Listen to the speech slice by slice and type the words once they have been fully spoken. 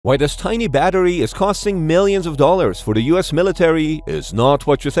Why this tiny battery is costing millions of dollars for the US military is not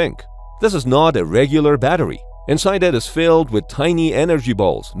what you think. This is not a regular battery. Inside it is filled with tiny energy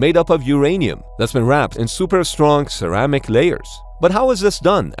balls made up of uranium that's been wrapped in super strong ceramic layers. But how is this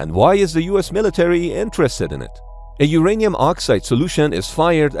done, and why is the US military interested in it? A uranium oxide solution is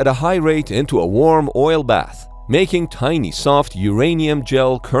fired at a high rate into a warm oil bath, making tiny soft uranium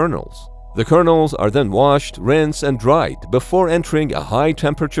gel kernels. The kernels are then washed, rinsed, and dried before entering a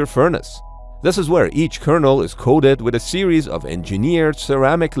high-temperature furnace. This is where each kernel is coated with a series of engineered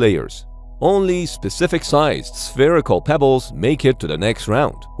ceramic layers. Only specific-sized spherical pebbles make it to the next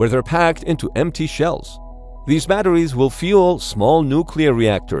round, where they're packed into empty shells. These batteries will fuel small nuclear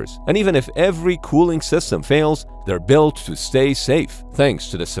reactors, and even if every cooling system fails, they're built to stay safe thanks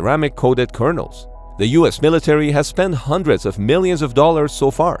to the ceramic-coated kernels. The US military has spent hundreds of millions of dollars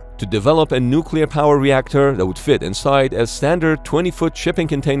so far to develop a nuclear power reactor that would fit inside a standard 20-foot shipping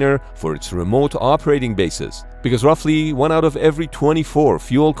container for its remote operating bases, because roughly 1 out of every 24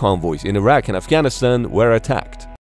 fuel convoys in Iraq and Afghanistan were attacked.